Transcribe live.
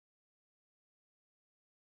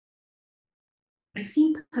I've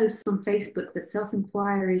seen posts on Facebook that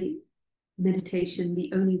self-inquiry meditation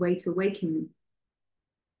the only way to awaken.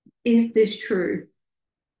 Is this true?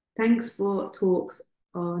 Thanks for talks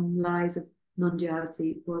on lies of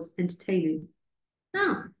non-duality was entertaining.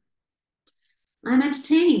 Oh, I'm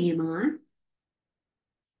entertaining you, Mara.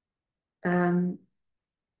 Um,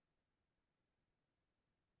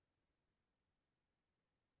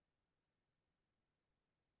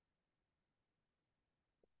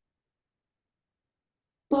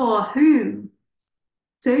 for whom?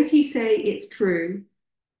 So if you say it's true,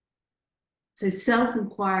 so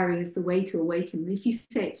self-inquiry is the way to awaken. If you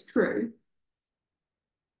say it's true,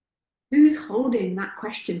 who's holding that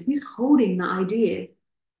question? Who's holding that idea?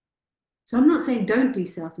 So I'm not saying don't do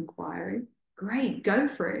self-inquiry. Great, go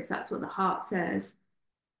for it if that's what the heart says.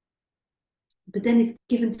 But then it's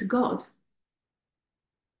given to God.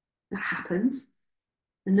 That happens.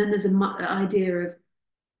 And then there's an idea of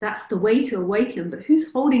that's the way to awaken, but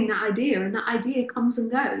who's holding that idea? And that idea comes and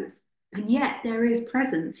goes. And yet there is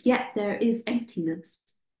presence, yet there is emptiness.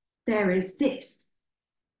 There is this.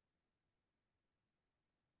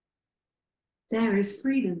 There is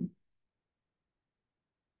freedom.